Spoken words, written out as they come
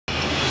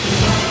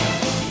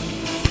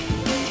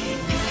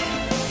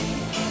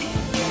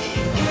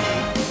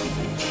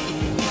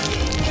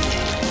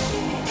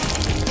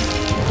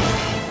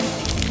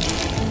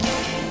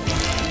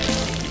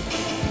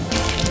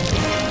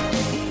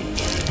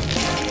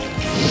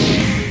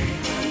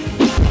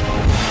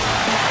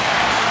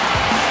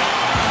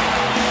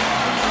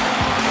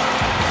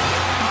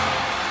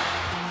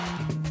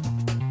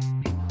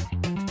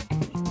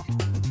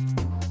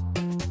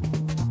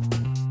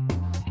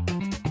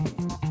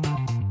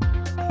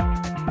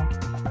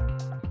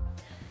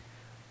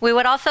We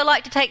would also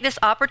like to take this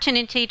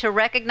opportunity to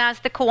recognize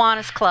the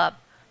Kiwanis Club.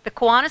 The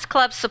Kiwanis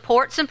Club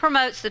supports and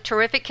promotes the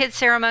Terrific Kids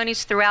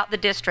ceremonies throughout the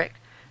district.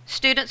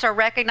 Students are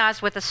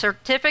recognized with a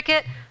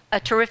certificate, a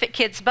Terrific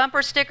Kids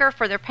bumper sticker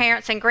for their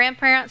parents and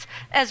grandparents,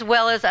 as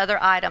well as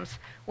other items.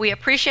 We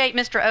appreciate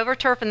Mr.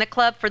 Overturf and the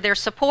club for their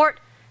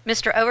support.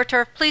 Mr.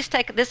 Overturf, please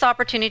take this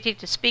opportunity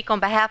to speak on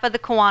behalf of the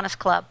Kiwanis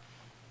Club.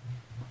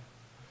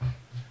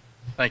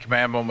 Thank you,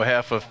 ma'am. On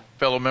behalf of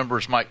fellow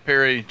members Mike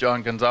Perry,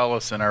 John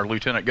Gonzalez, and our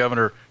Lieutenant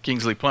Governor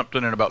Kingsley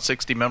Plimpton, and about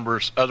 60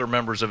 other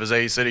members of his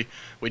A City,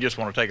 we just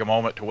want to take a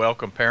moment to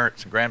welcome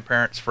parents and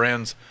grandparents,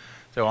 friends,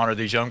 to honor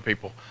these young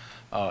people.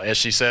 As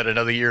she said,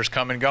 another year's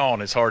come and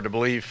gone. It's hard to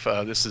believe.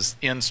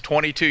 Ends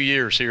 22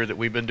 years here that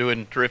we've been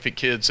doing Terrific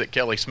Kids at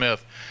Kelley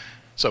Smith.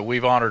 So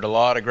we've honored a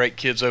lot of great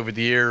kids over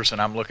the years,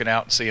 and I'm looking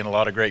out and seeing a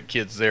lot of great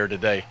kids there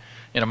today.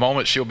 In a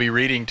moment, she'll be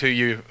reading to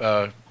you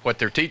what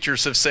their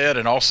teachers have said,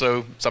 and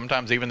also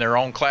sometimes even their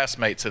own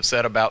classmates have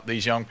said about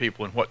these young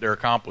people and what they're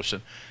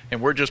accomplishing. And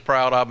we're just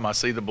proud of them. I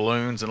see the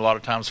balloons and a lot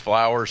of times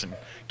flowers and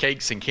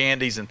cakes and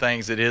candies and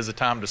things. It is a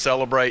time to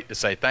celebrate, to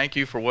say thank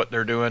you for what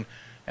they're doing,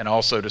 and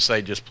also to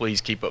say just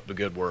please keep up the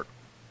good work.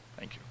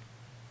 Thank you.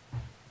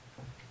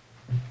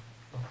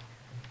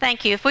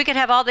 Thank you. If we could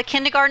have all the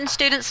kindergarten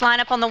students line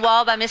up on the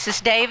wall by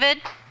Mrs. David.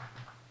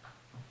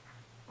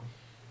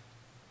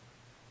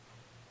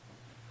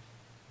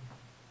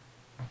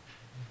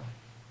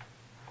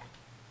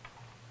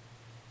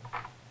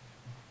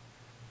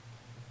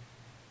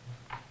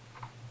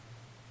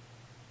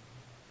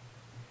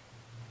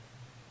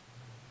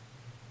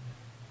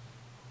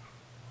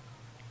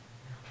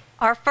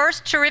 Our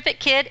first Terrific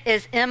Kid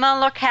is Emma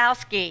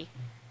Lukowski.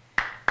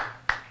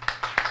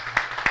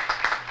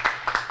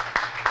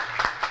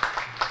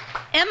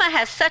 Emma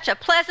has such a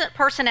pleasant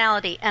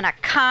personality and a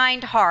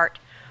kind heart.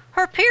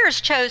 Her peers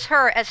chose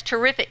her as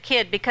Terrific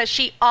Kid because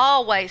she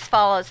always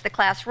follows the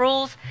class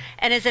rules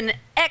and is an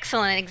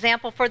excellent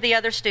example for the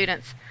other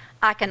students.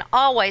 I can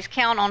always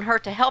count on her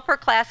to help her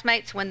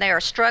classmates when they are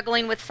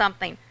struggling with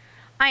something.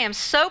 I am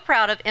so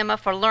proud of Emma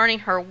for learning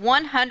her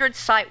 100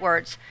 sight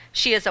words.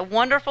 She is a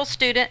wonderful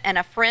student and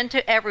a friend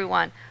to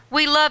everyone.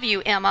 We love you,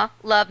 Emma.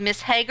 Love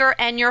Miss Hager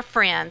and your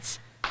friends.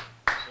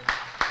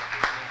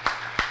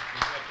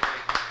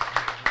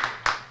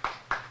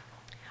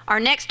 Our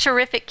next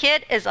Terrific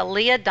Kid is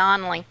Aaliyah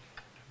Donnelly,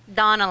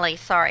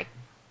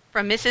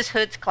 from Mrs.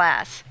 Hood's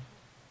class.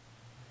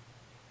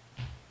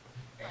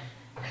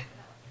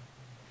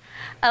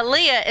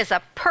 Aaliyah is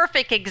a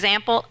perfect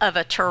example of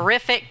a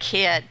terrific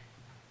kid.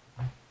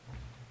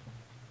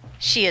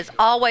 She is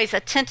always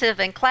attentive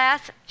in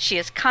class. She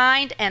is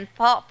kind and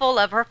thoughtful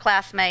of her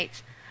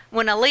classmates.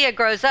 When Aaliyah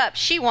grows up,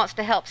 she wants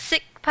to help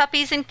sick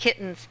puppies and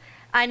kittens.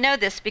 I know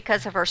this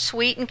because of her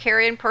sweet and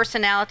caring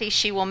personality.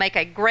 She will make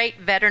a great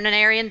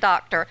veterinarian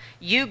doctor.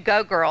 You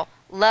go, girl.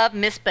 Love,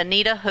 Miss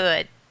Benita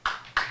Hood.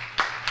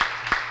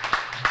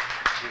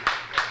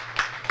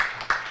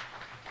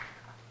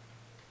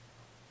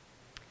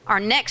 Our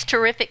next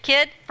Terrific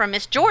Kid from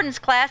Miss Jordan's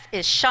class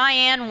is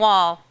Cheyenne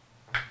Wall.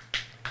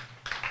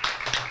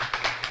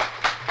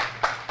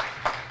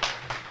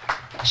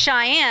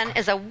 Cheyenne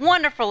is a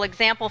wonderful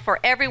example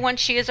for everyone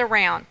she is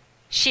around.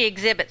 She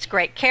exhibits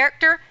great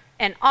character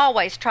and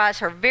always tries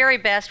her very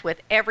best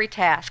with every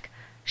task.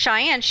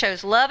 Cheyenne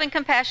shows love and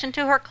compassion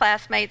to her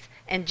classmates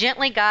and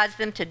gently guides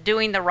them to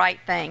doing the right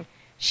thing.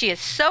 She is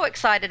so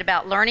excited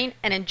about learning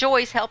and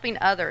enjoys helping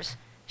others.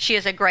 She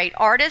is a great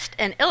artist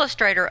and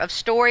illustrator of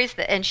stories,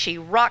 and she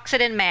rocks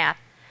it in math.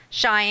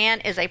 Cheyenne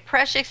is a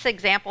precious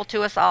example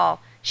to us all.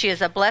 She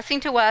is a blessing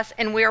to us,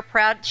 and we are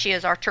proud she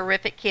is our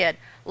Terrific Kid.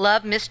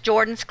 Love, Miss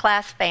Jordan's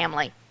class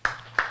family.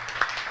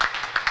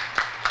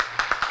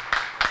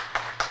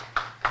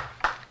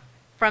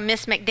 From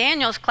Miss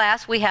McDaniel's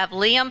class, we have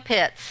Liam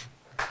Pitts.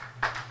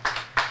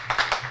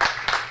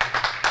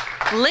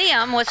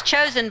 Liam was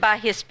chosen by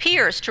his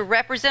peers to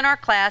represent our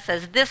class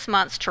as this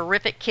month's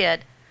Terrific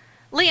Kid.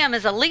 Liam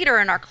is a leader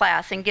in our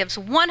class and gives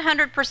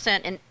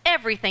 100% in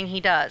everything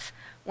he does.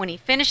 When he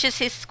finishes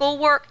his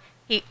schoolwork,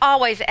 he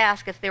always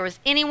asks if there was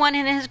anyone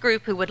in his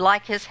group who would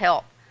like his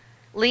help.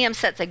 Liam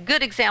sets a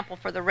good example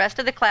for the rest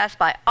of the class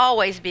by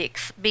always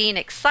being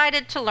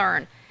excited to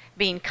learn,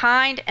 being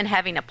kind, and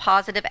having a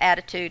positive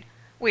attitude.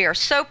 We are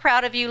so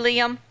proud of you,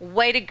 Liam.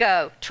 Way to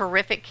go.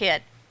 Terrific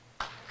kid.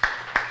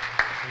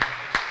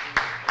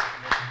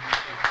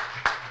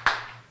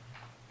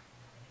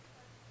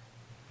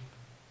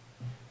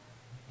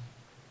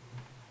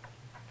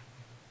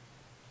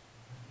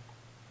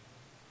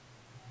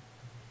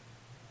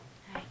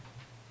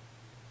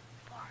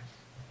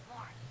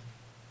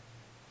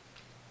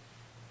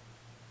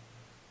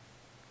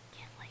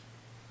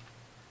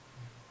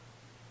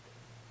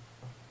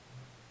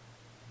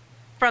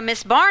 From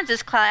Miss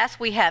Barnes's class,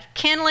 we have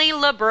Kenley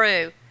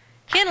LeBrew.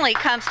 Kenley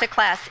comes to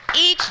class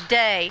each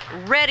day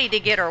ready to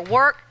get her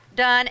work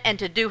done and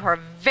to do her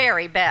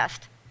very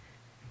best.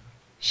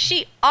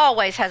 She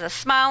always has a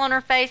smile on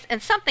her face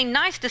and something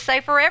nice to say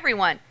for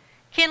everyone.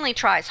 Kenley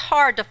tries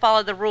hard to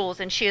follow the rules,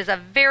 and she is a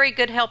very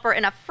good helper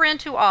and a friend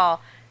to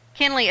all.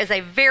 Kenley is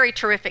a very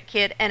terrific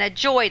kid and a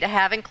joy to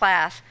have in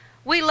class.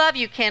 We love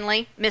you,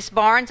 Kenley, Miss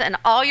Barnes, and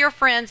all your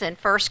friends in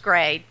first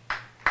grade.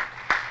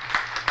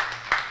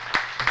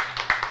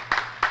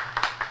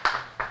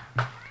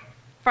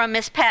 From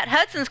Miss Pat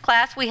Hudson's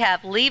class, we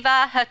have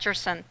Levi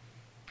Hutcherson.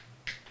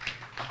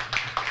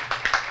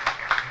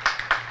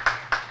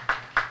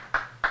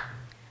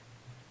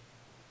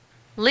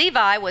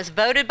 Levi was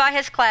voted by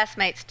his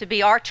classmates to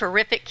be our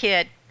terrific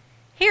kid.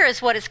 Here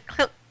is what his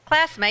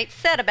classmates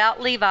said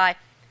about Levi.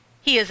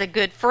 He is a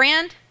good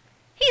friend.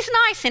 He's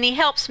nice and he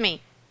helps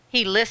me.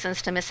 He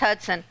listens to Miss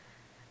Hudson.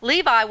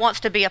 Levi wants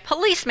to be a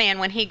policeman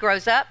when he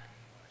grows up.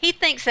 He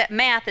thinks that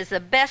math is the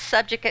best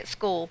subject at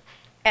school.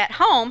 At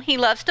home, he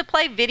loves to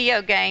play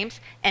video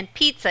games, and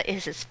pizza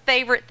is his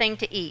favorite thing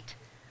to eat.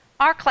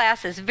 Our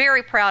class is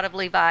very proud of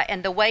Levi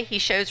and the way he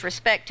shows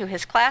respect to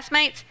his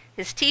classmates,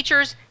 his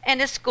teachers,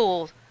 and his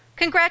schools.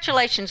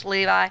 Congratulations,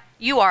 Levi.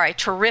 You are a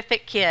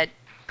terrific kid.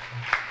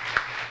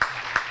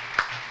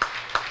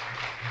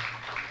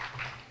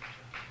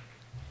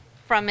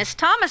 From Miss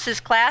Thomas's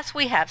class,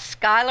 we have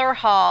Skylar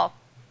Hall.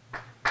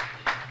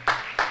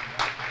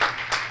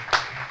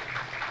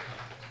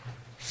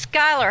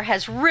 Skylar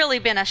has really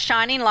been a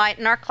shining light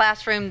in our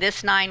classroom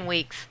this 9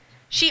 weeks.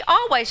 She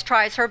always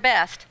tries her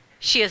best.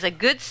 She is a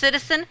good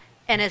citizen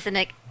and is an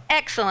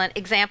excellent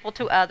example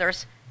to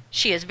others.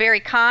 She is very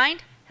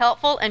kind,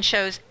 helpful, and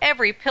shows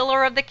every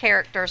pillar of the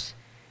characters.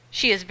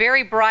 She is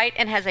very bright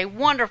and has a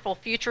wonderful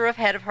future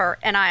ahead of her,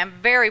 and I am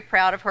very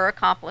proud of her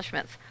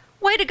accomplishments.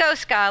 Way to go,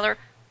 Skylar.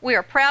 We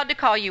are proud to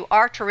call you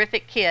our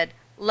terrific kid.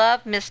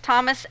 Love, Miss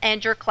Thomas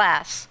and your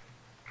class.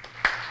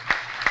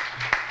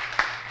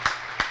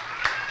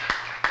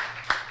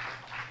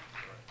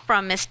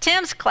 From Miss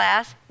Tim's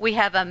class, we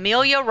have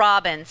Amelia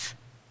Robbins.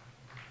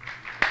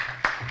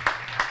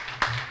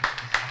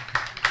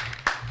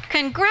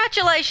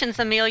 Congratulations,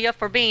 Amelia,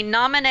 for being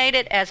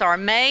nominated as our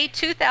May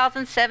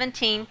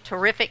 2017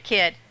 Terrific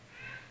Kid.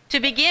 To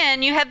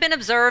begin, you have been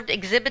observed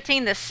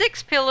exhibiting the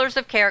 6 pillars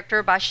of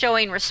character by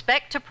showing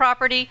respect to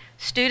property,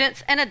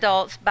 students, and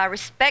adults by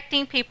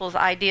respecting people's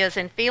ideas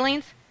and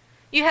feelings.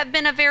 You have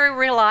been a very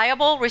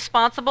reliable,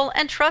 responsible,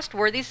 and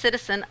trustworthy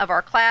citizen of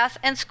our class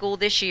and school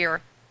this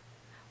year.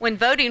 When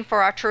voting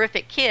for our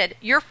terrific kid,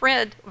 your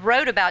friend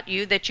wrote about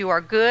you that you are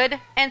good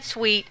and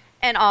sweet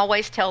and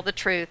always tell the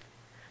truth.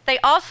 They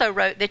also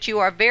wrote that you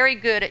are very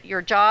good at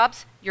your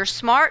jobs, you're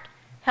smart,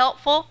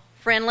 helpful,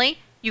 friendly,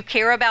 you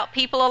care about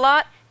people a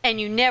lot, and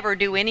you never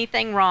do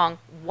anything wrong.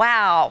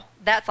 Wow,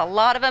 that's a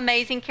lot of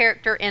amazing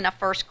character in a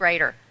first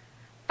grader.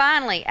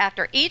 Finally,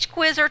 after each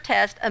quiz or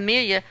test,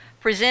 Amelia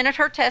presented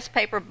her test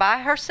paper by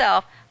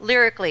herself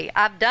lyrically.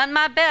 I've done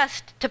my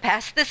best to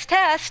pass this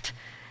test.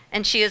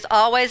 And she has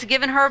always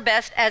given her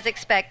best as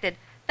expected.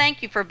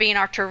 Thank you for being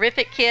our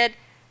terrific kid,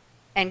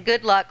 and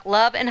good luck.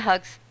 Love and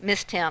hugs,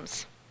 Miss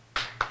Timms.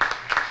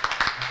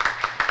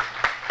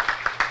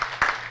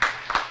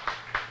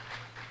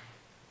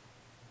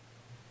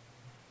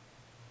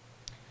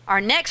 Our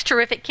next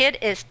terrific kid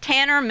is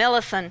Tanner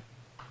Millison.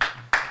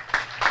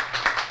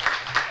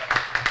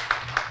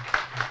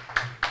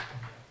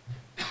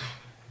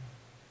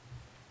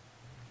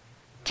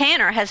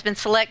 Tanner has been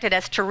selected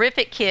as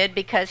terrific kid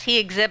because he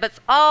exhibits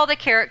all the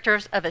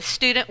characters of a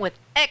student with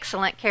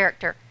excellent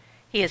character.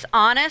 He is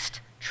honest,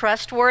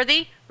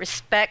 trustworthy,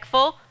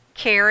 respectful,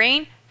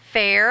 caring,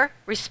 fair,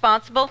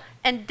 responsible,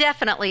 and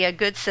definitely a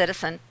good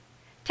citizen.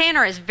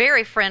 Tanner is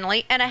very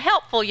friendly and a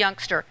helpful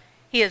youngster.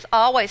 He is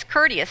always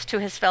courteous to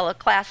his fellow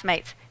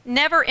classmates,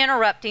 never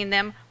interrupting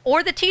them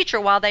or the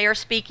teacher while they are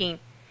speaking.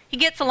 He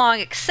gets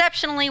along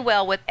exceptionally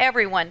well with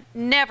everyone,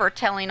 never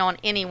telling on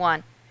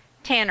anyone.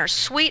 Tanner's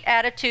sweet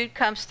attitude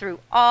comes through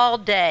all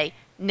day,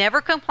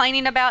 never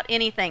complaining about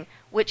anything,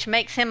 which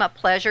makes him a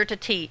pleasure to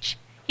teach.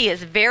 He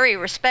is very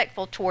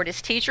respectful toward his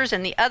teachers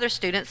and the other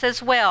students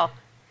as well.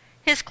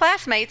 His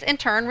classmates, in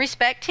turn,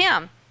 respect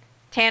him.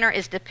 Tanner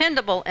is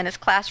dependable in his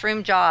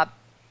classroom job.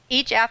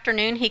 Each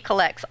afternoon, he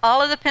collects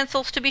all of the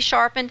pencils to be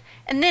sharpened,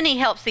 and then he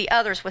helps the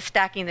others with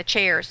stacking the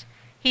chairs.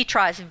 He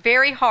tries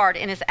very hard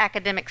in his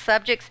academic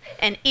subjects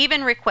and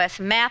even requests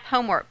math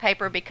homework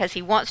paper because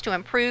he wants to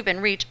improve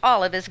and reach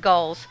all of his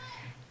goals.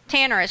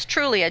 Tanner is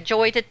truly a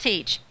joy to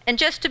teach and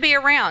just to be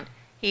around.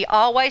 He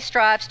always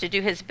strives to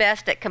do his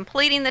best at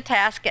completing the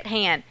task at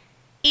hand,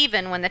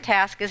 even when the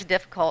task is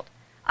difficult.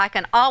 I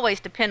can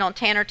always depend on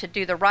Tanner to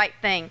do the right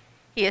thing.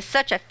 He is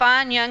such a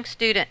fine young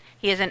student.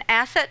 He is an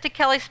asset to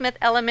Kelley Smith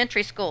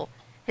Elementary School.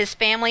 His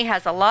family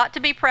has a lot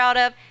to be proud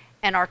of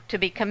and are to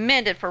be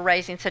commended for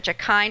raising such a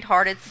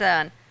kind-hearted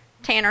son.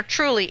 Tanner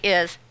truly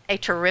is a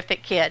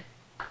terrific kid.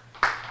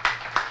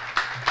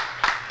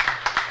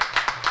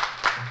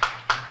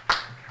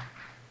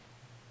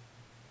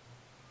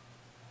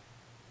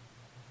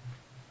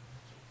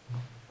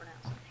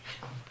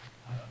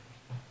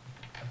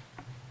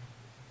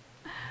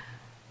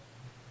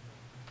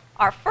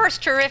 Our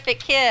first terrific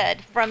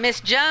kid from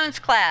Miss Jones'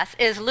 class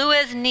is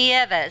Luis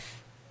Nieves.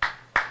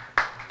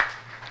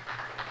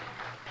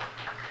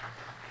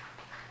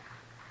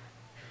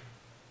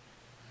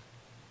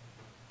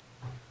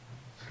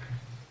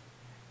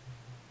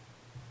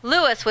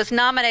 Lewis was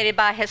nominated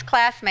by his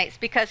classmates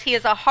because he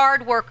is a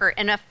hard worker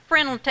and a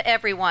friend to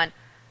everyone.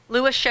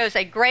 Lewis shows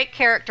a great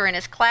character in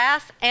his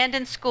class and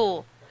in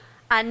school.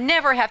 I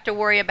never have to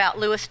worry about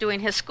Lewis doing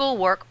his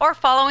schoolwork or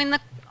following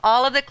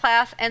all of the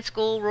class and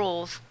school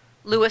rules.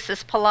 Lewis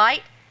is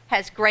polite,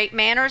 has great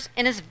manners,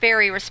 and is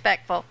very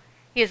respectful.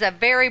 He is a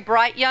very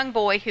bright young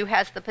boy who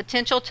has the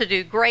potential to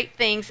do great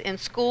things in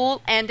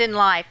school and in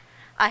life.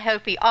 I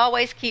hope he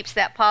always keeps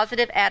that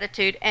positive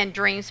attitude and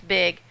dreams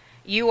big.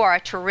 You are a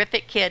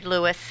terrific kid,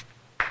 Lewis.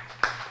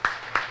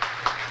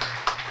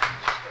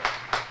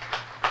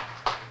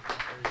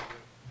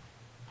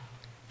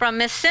 From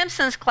Miss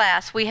Simpson's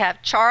class, we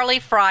have Charlie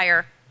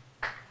Fryer.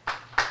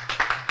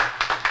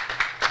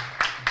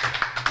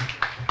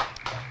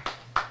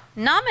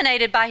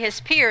 Nominated by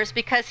his peers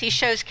because he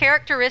shows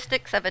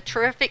characteristics of a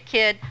terrific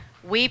kid,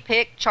 we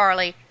pick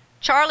Charlie.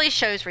 Charlie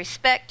shows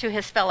respect to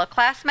his fellow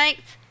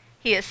classmates.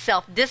 He is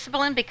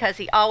self-disciplined because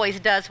he always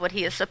does what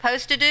he is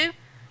supposed to do.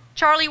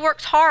 Charlie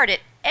works hard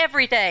at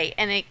every day,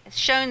 and it has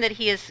shown that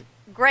he is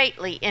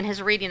greatly in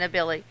his reading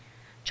ability.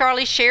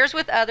 Charlie shares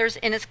with others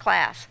in his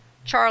class.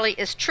 Charlie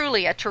is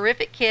truly a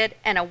terrific kid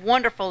and a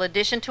wonderful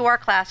addition to our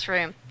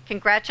classroom.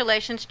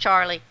 Congratulations,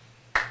 Charlie.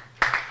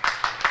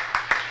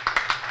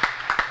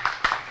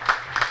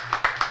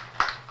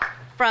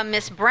 From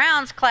Miss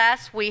Brown's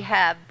class, we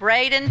have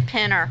Braden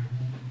Penner.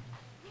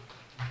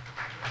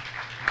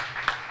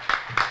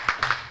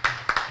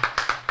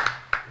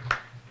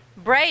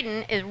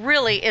 Braden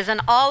really is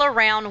an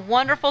all-around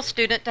wonderful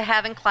student to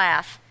have in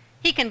class.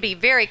 He can be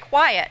very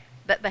quiet,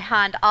 but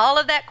behind all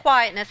of that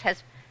quietness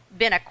has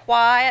been a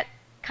quiet,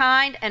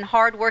 kind, and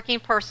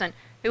hard-working person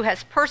who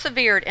has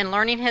persevered in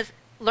his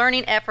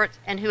learning efforts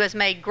and who has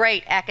made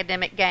great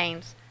academic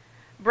gains.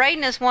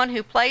 Braden is one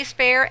who plays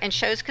fair and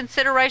shows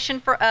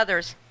consideration for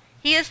others.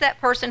 He is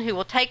that person who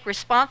will take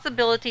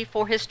responsibility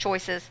for his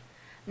choices.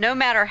 No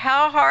matter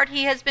how hard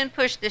he has been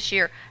pushed this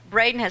year,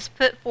 Braden has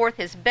put forth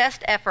his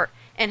best effort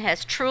and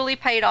has truly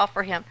paid off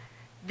for him.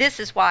 This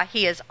is why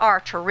he is our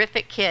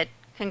terrific kid.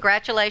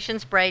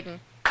 Congratulations,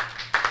 Braden.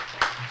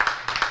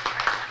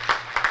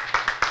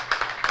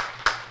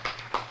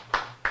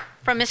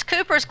 From Miss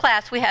Cooper's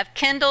class, we have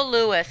Kendall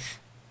Lewis.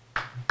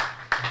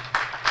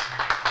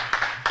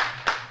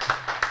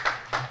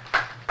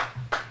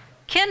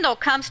 Kendall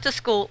comes to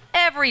school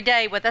every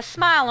day with a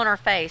smile on her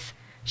face.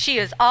 She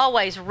is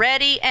always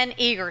ready and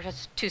eager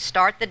to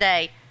start the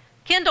day.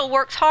 Kendall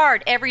works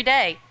hard every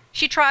day.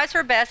 She tries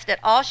her best at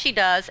all she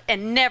does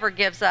and never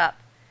gives up.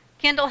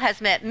 Kendall has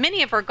met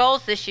many of her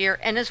goals this year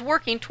and is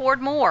working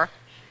toward more.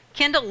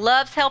 Kendall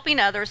loves helping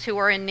others who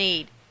are in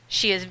need.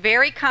 She is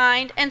very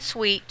kind and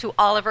sweet to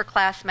all of her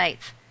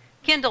classmates.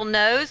 Kendall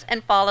knows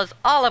and follows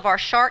all of our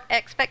sharp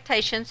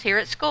expectations here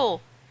at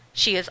school.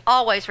 She is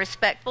always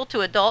respectful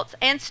to adults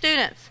and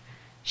students.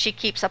 She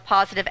keeps a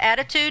positive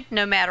attitude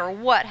no matter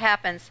what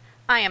happens.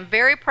 I am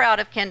very proud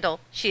of Kendall.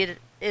 She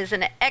is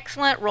an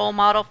excellent role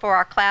model for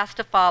our class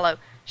to follow.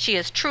 She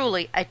is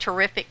truly a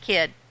terrific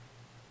kid.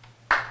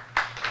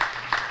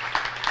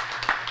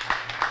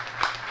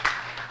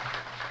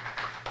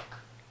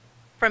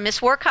 From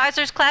Miss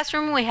Werkheiser's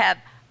classroom, we have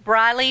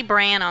Briley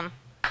Branham.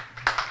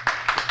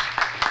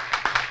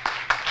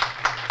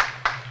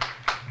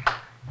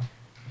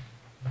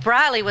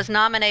 Briley was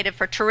nominated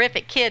for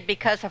Terrific Kid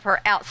because of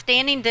her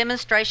outstanding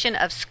demonstration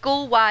of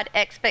school-wide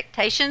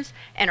expectations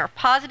and her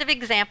positive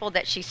example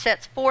that she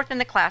sets forth in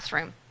the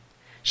classroom.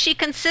 She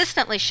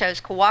consistently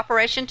shows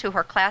cooperation to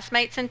her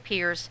classmates and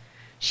peers.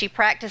 She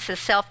practices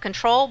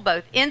self-control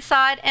both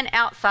inside and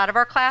outside of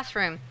our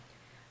classroom.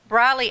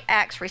 Briley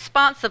acts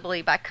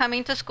responsibly by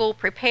coming to school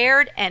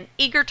prepared and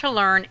eager to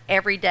learn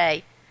every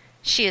day.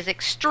 She is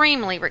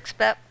extremely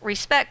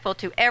respectful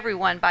to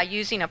everyone by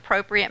using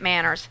appropriate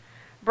manners.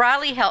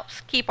 Briley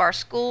helps keep our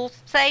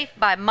schools safe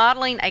by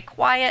modeling a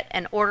quiet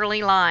and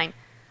orderly line.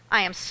 I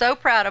am so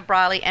proud of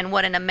Briley and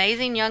what an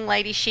amazing young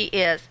lady she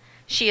is.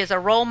 She is a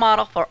role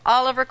model for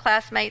all of her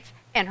classmates,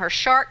 and her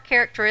sharp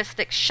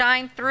characteristics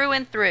shine through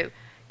and through.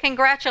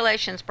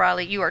 Congratulations,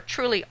 Briley. You are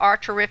truly our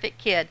terrific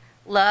kid.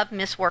 Love,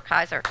 Miss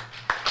Werkheiser.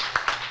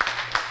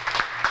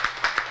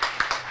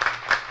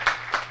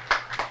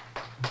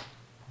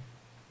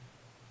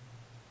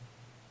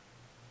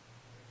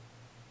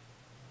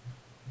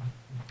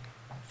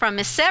 From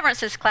Miss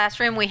Severance's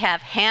classroom, we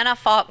have Hannah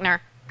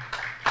Faulkner.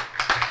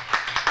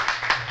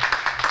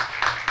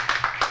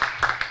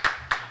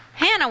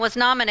 Hannah was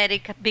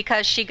nominated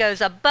because she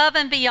goes above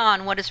and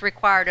beyond what is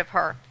required of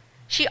her.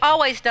 She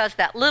always does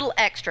that little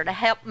extra to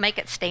help make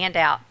it stand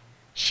out.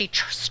 She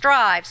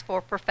strives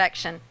for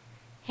perfection.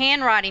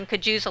 Handwriting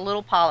could use a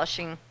little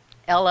polishing.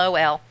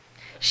 LOL.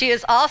 She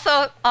is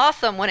also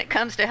awesome when it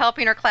comes to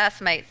helping her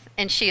classmates,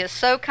 and she is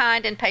so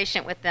kind and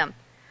patient with them.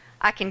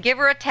 I can give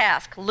her a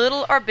task,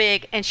 little or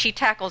big, and she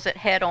tackles it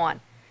head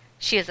on.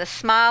 She is a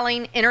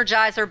smiling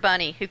Energizer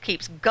bunny who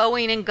keeps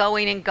going and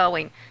going and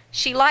going.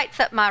 She lights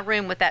up my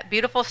room with that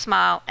beautiful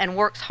smile and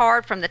works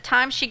hard from the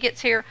time she gets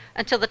here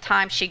until the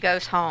time she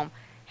goes home.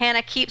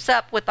 Hannah keeps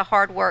up with the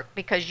hard work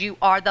because you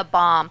are the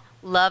bomb.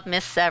 Love,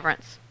 Miss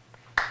Severance.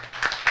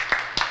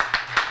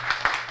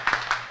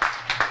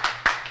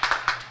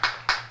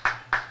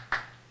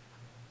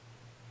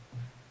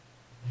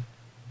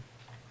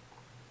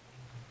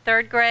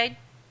 third grade.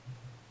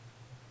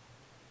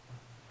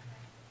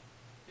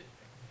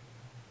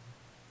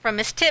 From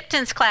Miss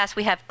Tipton's class,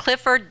 we have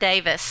Clifford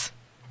Davis.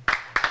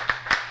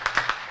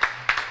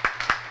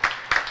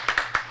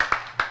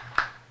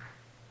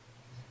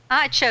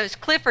 I chose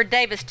Clifford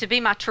Davis to be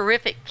my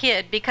terrific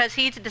kid because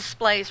he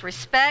displays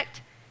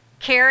respect,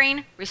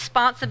 caring,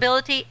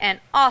 responsibility, and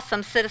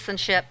awesome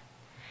citizenship.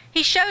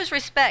 He shows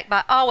respect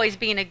by always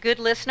being a good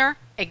listener,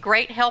 a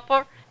great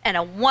helper, and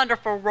a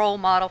wonderful role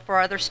model for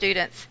other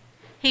students.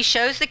 He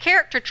shows the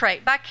character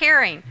trait by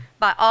caring,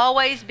 by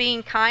always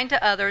being kind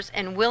to others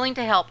and willing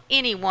to help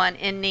anyone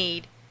in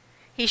need.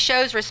 He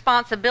shows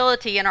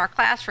responsibility in our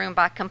classroom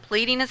by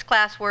completing his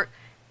classwork,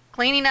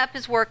 cleaning up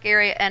his work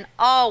area, and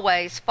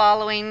always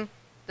following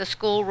the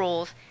school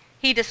rules.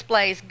 He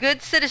displays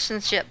good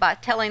citizenship by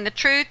telling the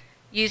truth,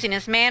 using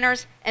his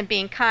manners, and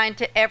being kind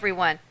to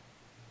everyone.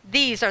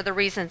 These are the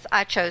reasons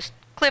I chose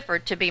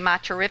Clifford to be my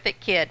terrific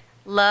kid.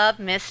 Love,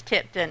 Miss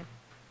Tipton.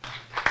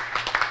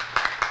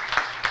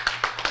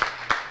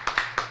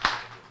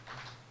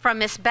 From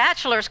Miss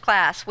Batchelor's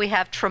class, we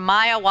have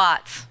Tremaya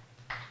Watts.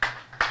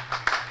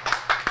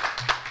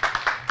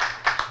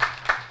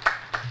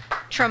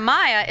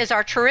 Tremaya is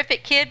our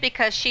terrific kid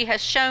because she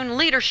has shown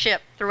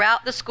leadership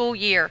throughout the school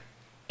year.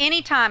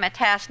 Anytime a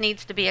task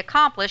needs to be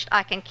accomplished,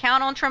 I can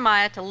count on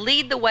Tremaya to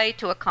lead the way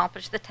to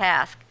accomplish the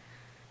task.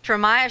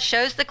 Tremaya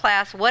shows the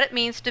class what it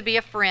means to be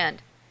a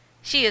friend.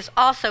 She is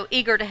also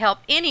eager to help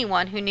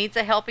anyone who needs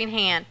a helping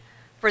hand.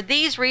 For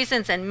these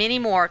reasons and many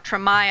more,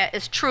 Tremaya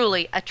is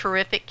truly a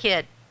terrific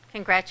kid.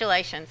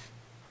 Congratulations.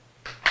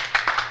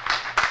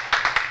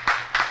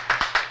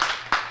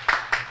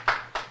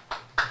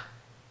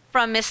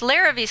 From Miss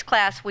Laravy's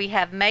class, we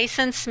have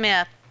Mason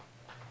Smith.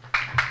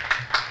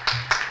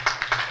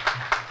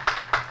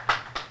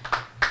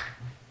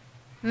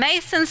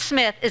 Mason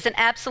Smith is an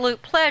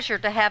absolute pleasure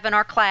to have in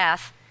our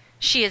class.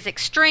 She is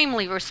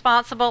extremely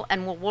responsible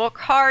and will work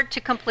hard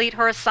to complete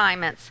her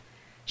assignments.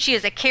 She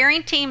is a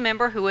caring team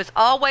member who is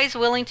always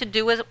willing to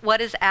do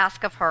what is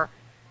asked of her.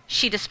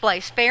 She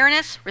displays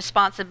fairness,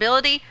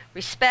 responsibility,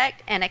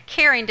 respect, and a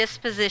caring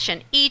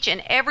disposition each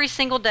and every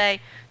single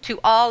day to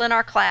all in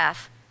our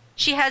class.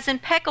 She has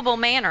impeccable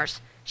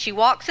manners. She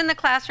walks in the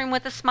classroom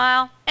with a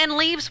smile and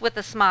leaves with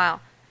a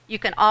smile. You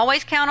can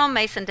always count on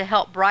Mason to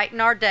help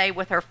brighten our day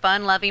with her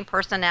fun-loving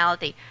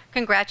personality.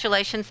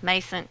 Congratulations,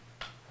 Mason.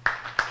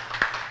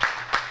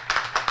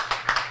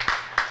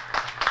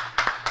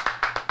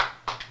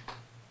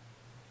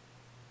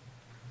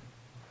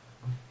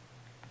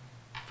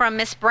 From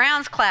Miss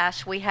Brown's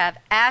class, we have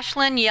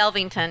Ashlyn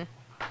Yelvington.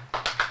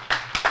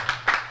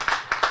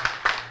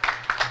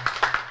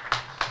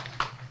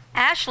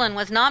 Ashlyn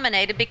was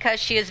nominated because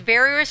she is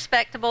very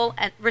respectful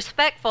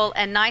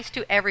and nice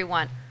to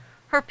everyone.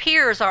 Her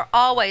peers are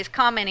always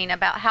commenting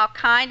about how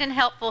kind and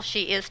helpful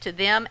she is to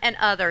them and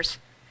others.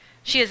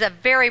 She is a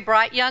very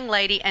bright young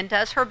lady and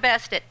does her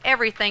best at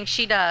everything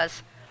she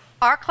does.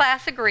 Our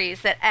class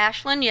agrees that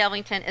Ashlyn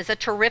Yelvington is a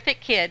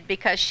terrific kid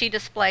because she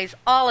displays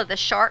all of the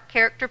sharp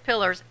character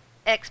pillars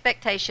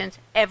expectations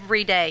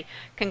every day.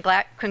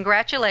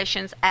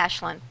 Congratulations,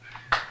 Ashlyn.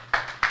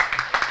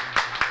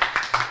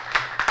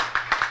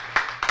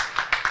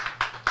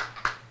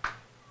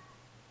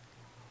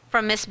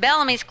 From Miss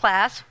Bellamy's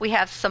class, we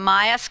have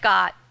Samaya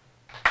Scott.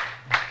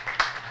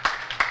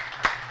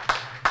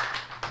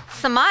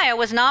 Samaya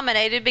was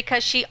nominated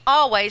because she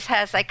always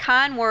has a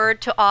kind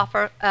word to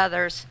offer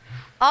others.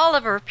 All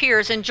of her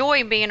peers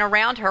enjoy being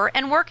around her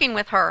and working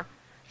with her.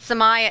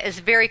 Samaya is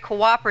very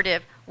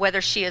cooperative,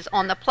 whether she is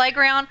on the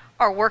playground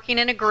or working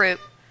in a group.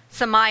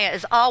 Samaya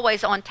is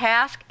always on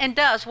task and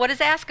does what is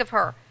asked of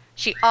her.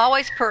 She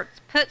always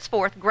puts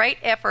forth great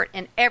effort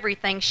in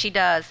everything she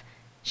does.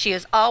 She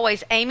is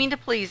always aiming to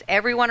please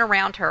everyone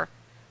around her.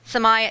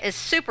 Samaya is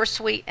super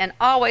sweet and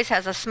always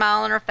has a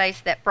smile on her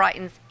face that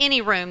brightens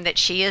any room that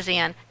she is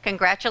in.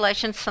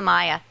 Congratulations,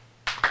 Samaya.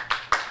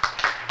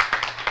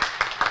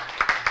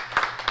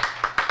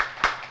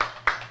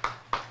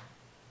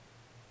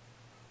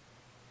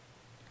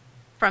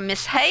 From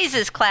Miss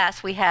Hayes'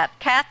 class, we have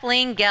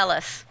Kathleen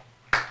Gellis.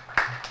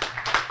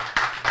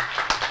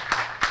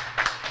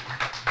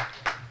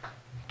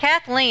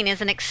 Kathleen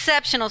is an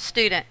exceptional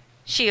student.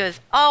 She is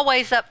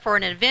always up for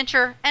an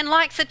adventure and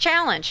likes a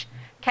challenge.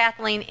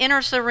 Kathleen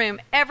enters the room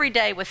every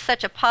day with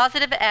such a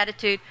positive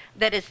attitude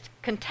that is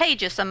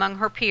contagious among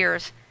her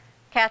peers.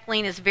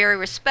 Kathleen is very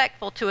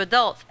respectful to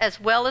adults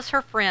as well as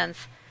her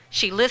friends.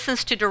 She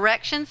listens to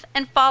directions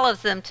and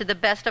follows them to the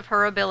best of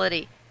her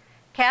ability.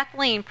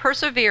 Kathleen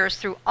perseveres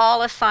through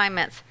all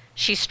assignments.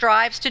 She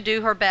strives to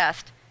do her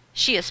best.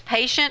 She is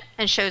patient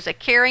and shows a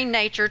caring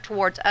nature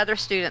towards other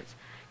students.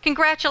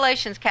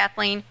 Congratulations,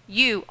 Kathleen.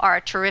 You are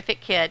a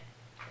terrific kid.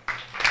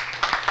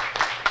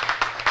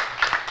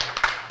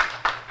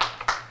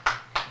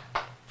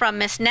 From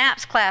Miss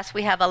Knapp's class,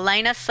 we have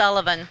Elena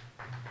Sullivan.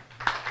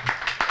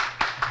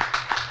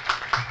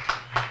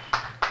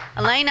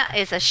 Elena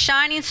is a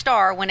shining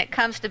star when it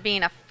comes to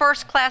being a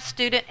first-class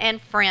student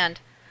and friend,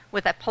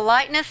 with a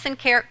politeness and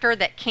character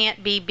that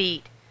can't be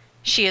beat.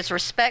 She is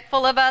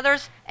respectful of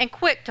others and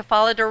quick to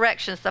follow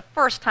directions the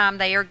first time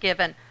they are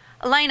given.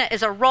 Elena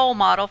is a role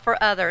model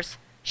for others.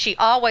 She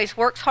always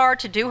works hard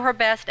to do her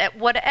best at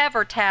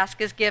whatever task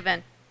is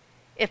given.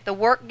 If the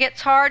work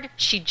gets hard,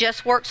 she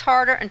just works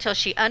harder until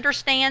she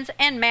understands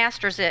and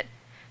masters it.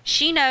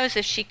 She knows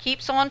if she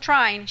keeps on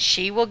trying,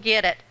 she will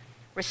get it.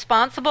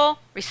 Responsible,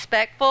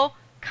 respectful,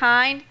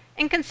 kind,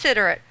 and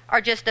considerate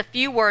are just a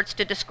few words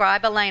to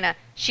describe Elena.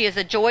 She is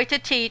a joy to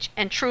teach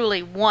and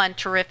truly one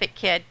terrific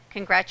kid.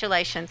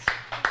 Congratulations.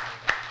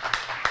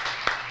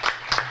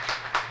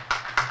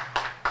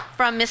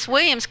 From Miss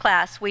Williams'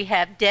 class, we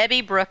have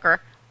Debbie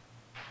Brooker.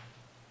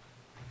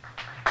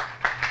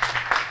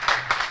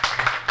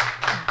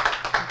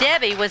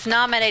 Debbie was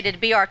nominated to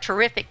be our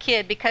terrific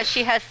kid because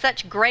she has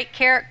such great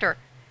character.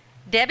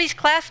 Debbie's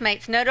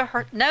classmates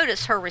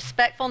notice her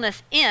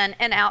respectfulness in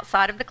and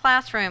outside of the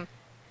classroom.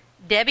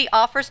 Debbie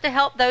offers to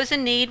help those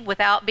in need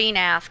without being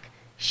asked.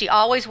 She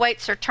always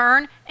waits her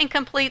turn and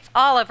completes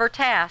all of her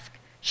tasks.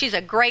 She's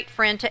a great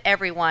friend to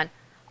everyone,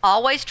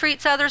 always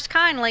treats others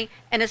kindly,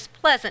 and is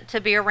pleasant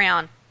to be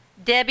around.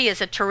 Debbie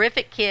is a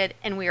terrific kid,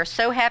 and we are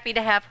so happy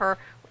to have her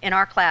in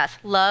our class.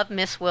 Love,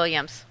 Miss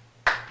Williams.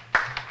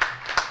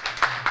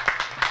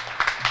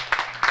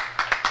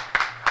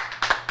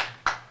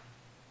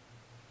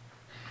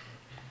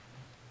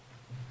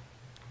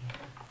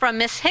 From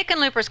Miss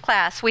Hickenlooper's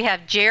class, we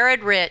have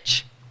Jared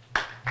Rich.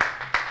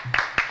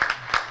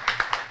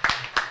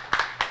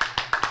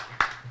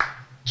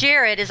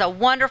 Jared is a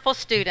wonderful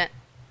student.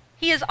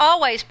 He is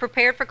always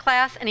prepared for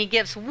class and he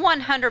gives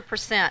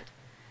 100%.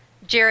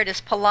 Jared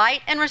is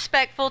polite and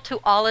respectful to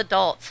all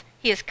adults.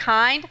 He is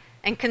kind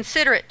and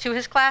considerate to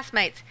his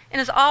classmates and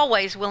is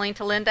always willing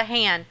to lend a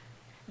hand.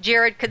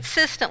 Jared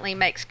consistently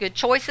makes good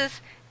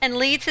choices and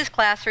leads his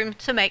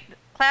classmates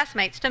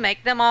to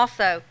make them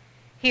also.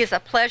 He is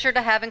a pleasure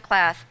to have in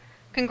class.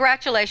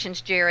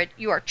 Congratulations, Jared.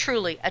 You are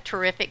truly a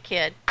terrific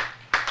kid.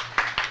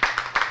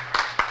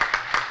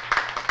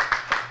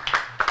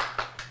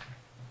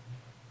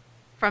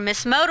 From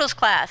Miss Modal's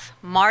class,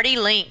 Marty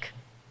Link.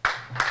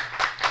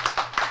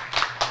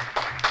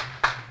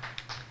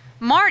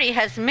 Marty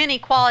has many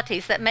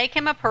qualities that make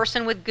him a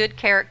person with good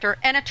character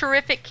and a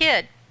terrific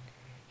kid.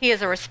 He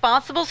is a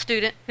responsible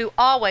student who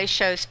always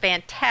shows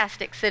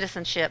fantastic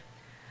citizenship.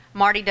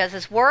 Marty does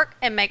his work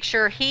and makes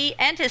sure he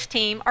and his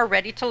team are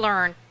ready to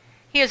learn.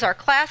 He is our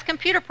class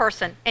computer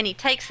person and he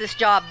takes this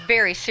job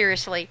very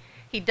seriously.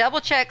 He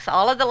double checks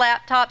all of the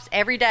laptops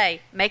every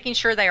day, making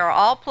sure they are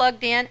all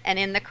plugged in and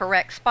in the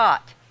correct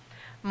spot.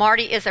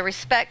 Marty is a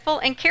respectful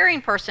and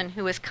caring person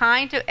who is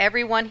kind to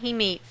everyone he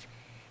meets.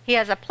 He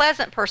has a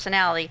pleasant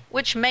personality,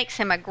 which makes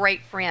him a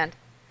great friend.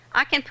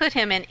 I can put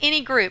him in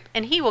any group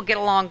and he will get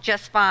along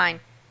just fine.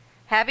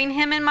 Having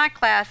him in my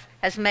class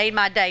has made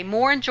my day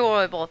more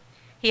enjoyable.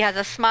 He has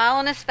a smile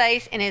on his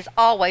face and is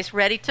always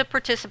ready to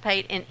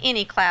participate in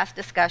any class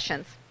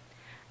discussions.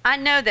 I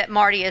know that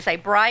Marty is a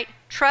bright,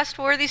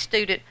 trustworthy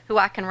student who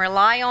I can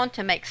rely on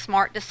to make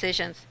smart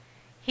decisions.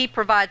 He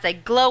provides a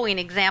glowing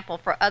example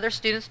for other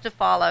students to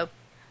follow.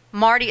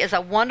 Marty is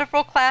a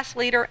wonderful class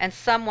leader and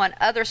someone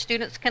other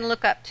students can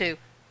look up to.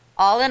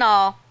 All in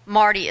all,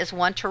 Marty is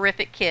one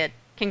terrific kid.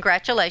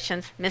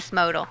 Congratulations, Miss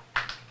Modal.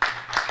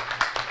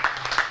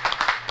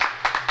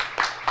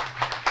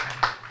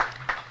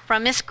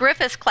 From Miss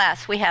Griffith's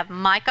class, we have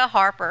Micah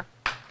Harper.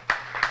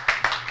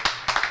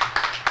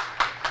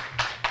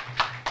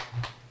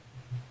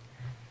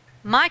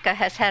 Micah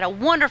has had a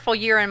wonderful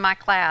year in my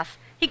class.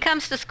 He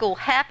comes to school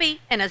happy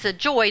and is a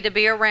joy to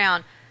be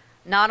around.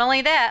 Not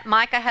only that,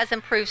 Micah has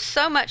improved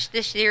so much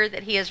this year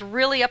that he has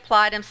really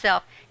applied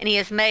himself and he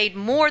has made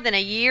more than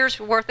a year's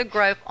worth of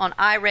growth on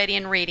iReady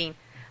and reading.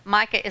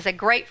 Micah is a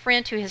great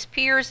friend to his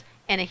peers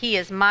and he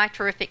is my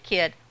terrific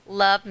kid.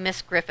 Love,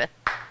 Miss Griffith.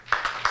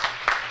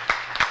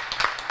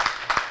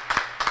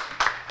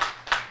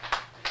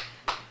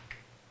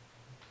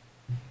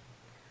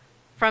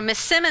 From Miss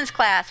Simmons'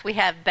 class, we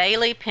have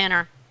Bailey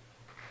Penner.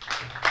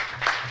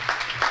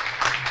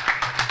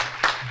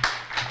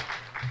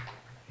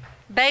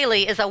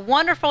 Bailey is a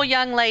wonderful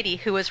young lady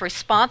who is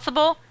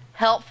responsible,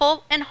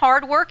 helpful, and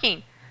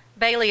hardworking.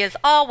 Bailey is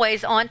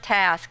always on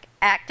task,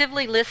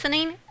 actively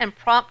listening and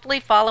promptly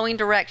following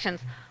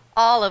directions,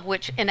 all of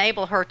which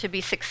enable her to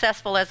be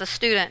successful as a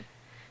student.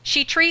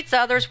 She treats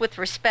others with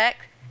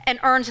respect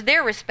and earns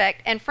their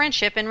respect and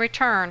friendship in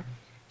return.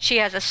 She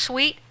has a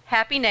sweet,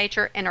 happy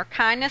nature, and her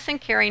kindness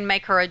and caring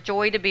make her a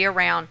joy to be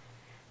around.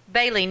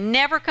 Bailey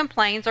never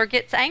complains or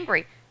gets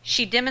angry.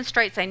 She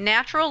demonstrates a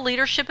natural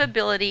leadership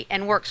ability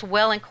and works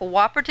well in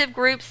cooperative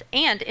groups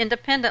and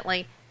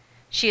independently.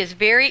 She is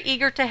very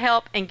eager to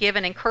help and give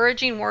an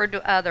encouraging word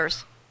to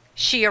others.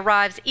 She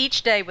arrives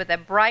each day with a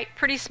bright,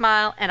 pretty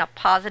smile and a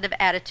positive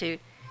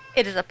attitude.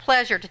 It is a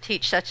pleasure to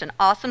teach such an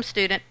awesome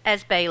student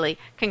as Bailey.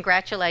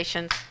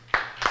 Congratulations.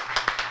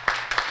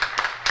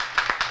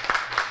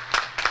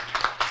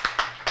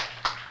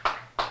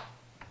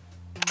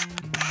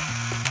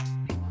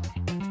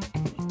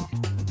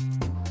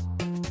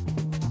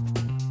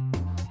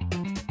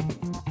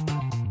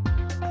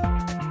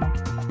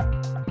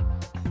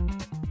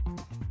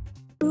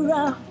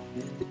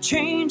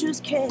 changes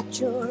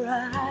catch your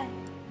eye,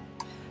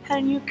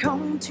 and you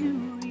come to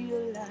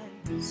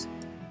realize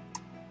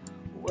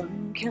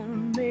one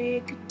can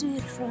make a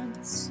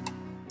difference.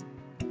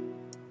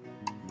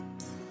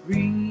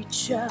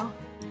 Reach out,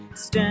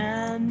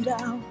 stand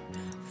out,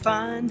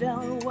 find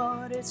out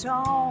what it's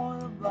all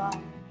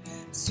about.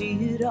 See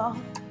it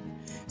all,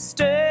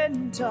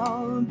 stand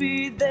tall,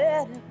 be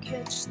there to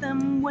catch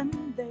them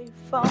when they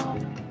fall.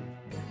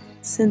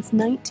 Since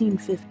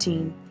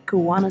 1915,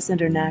 Kiwanis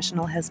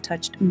International has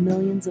touched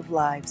millions of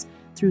lives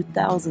through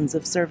thousands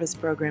of service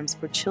programs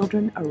for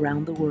children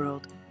around the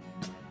world.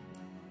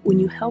 When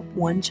you help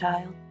one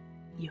child,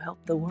 you help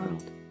the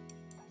world.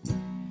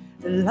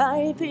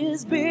 Life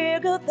is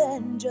bigger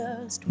than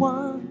just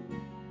one,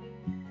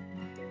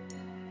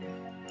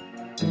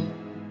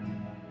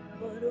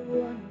 but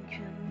one